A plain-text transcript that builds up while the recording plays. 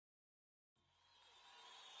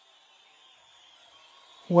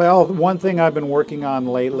Well, one thing I've been working on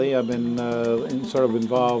lately, I've been sort of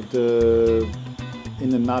involved in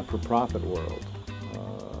the not-for-profit world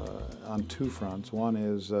on two fronts. One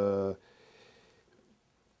is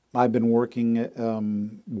I've been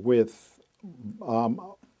working with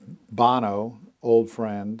Bono, old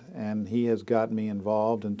friend, and he has got me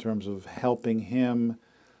involved in terms of helping him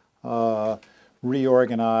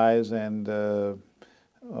reorganize and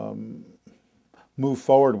move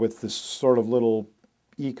forward with this sort of little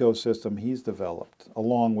ecosystem he's developed,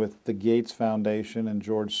 along with the Gates Foundation and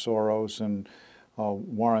George Soros and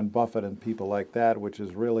Warren Buffett and people like that, which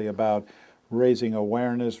is really about raising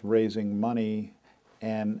awareness, raising money,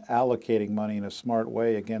 and allocating money in a smart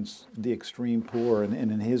way against the extreme poor. And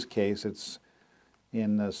in his case, it's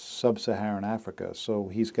in sub-Saharan Africa. So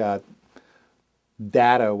he's got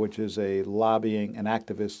data, which is a lobbying, an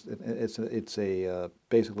activist, it's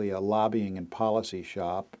basically a lobbying and policy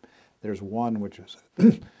shop. There's one which is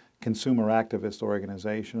a consumer activist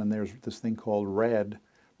organization, and there's this thing called RED,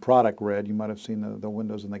 Product RED. You might have seen the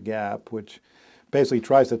windows in the Gap, which basically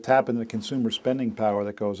tries to tap into the consumer spending power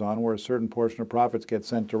that goes on, where a certain portion of profits get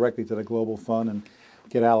sent directly to the global fund and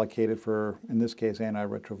get allocated for, in this case,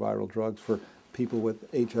 antiretroviral drugs for people with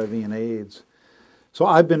HIV and AIDS. So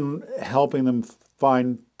I've been helping them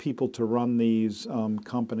find people to run these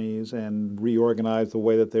companies and reorganize the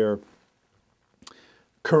way that they're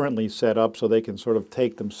currently set up so they can sort of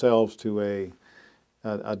take themselves to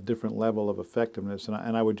a different level of effectiveness.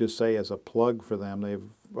 And I would just say, as a plug for them, they've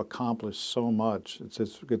accomplished so much.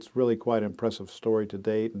 It's really quite an impressive story to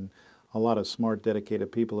date, and a lot of smart,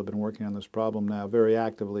 dedicated people have been working on this problem now very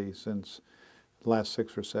actively since the last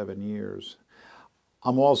 6 or 7 years.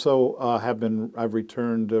 I'm also I've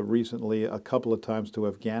returned recently a couple of times to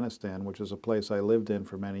Afghanistan, which is a place I lived in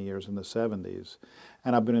for many years in the 70s.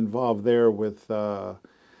 And I've been involved there with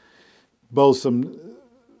both some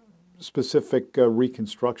specific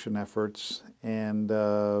reconstruction efforts and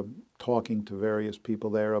talking to various people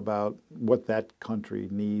there about what that country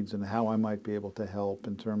needs and how I might be able to help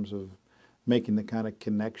in terms of making the kind of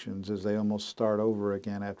connections as they almost start over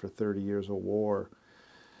again after 30 years of war.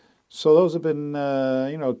 So those have been,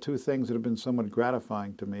 two things that have been somewhat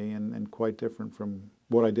gratifying to me and quite different from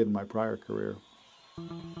what I did in my prior career.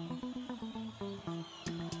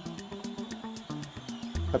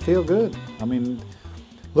 I feel good. I mean,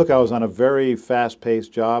 look, I was on a very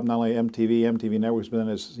fast-paced job, not only MTV Networks, but then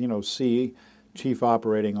as, Chief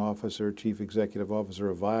Operating Officer, Chief Executive Officer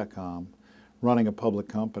of Viacom, running a public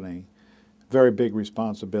company. Very big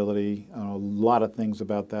responsibility, a lot of things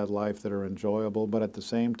about that life that are enjoyable, but at the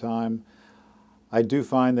same time, I do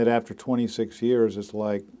find that after 26 years, it's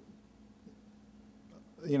like,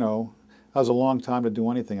 that was a long time to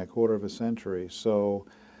do anything, a quarter of a century. So,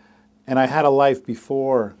 and I had a life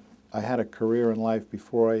before, I had a career in life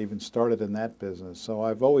before I even started in that business. So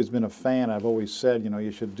I've always been a fan. I've always said,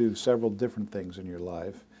 you should do several different things in your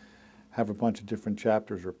life, have a bunch of different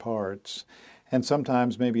chapters or parts. And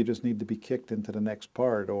sometimes maybe you just need to be kicked into the next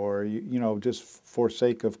part, or, just for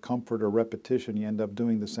sake of comfort or repetition, you end up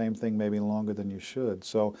doing the same thing maybe longer than you should.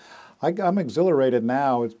 So I'm exhilarated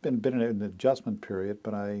now. It's been an adjustment period,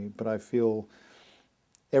 but I feel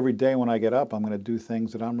every day when I get up, I'm going to do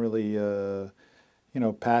things that I'm really,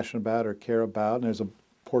 passionate about or care about. And there's a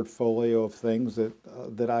portfolio of things that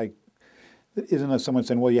isn't as someone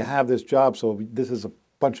saying, well, you have this job, so this is a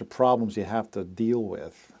bunch of problems you have to deal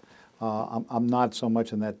with. I'm not so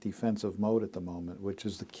much in that defensive mode at the moment, which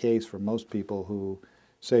is the case for most people who,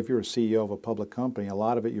 say if you're a CEO of a public company, a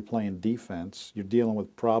lot of it you're playing defense, you're dealing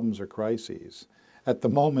with problems or crises. At the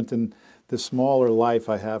moment in the smaller life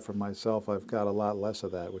I have for myself, I've got a lot less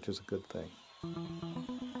of that, which is a good thing.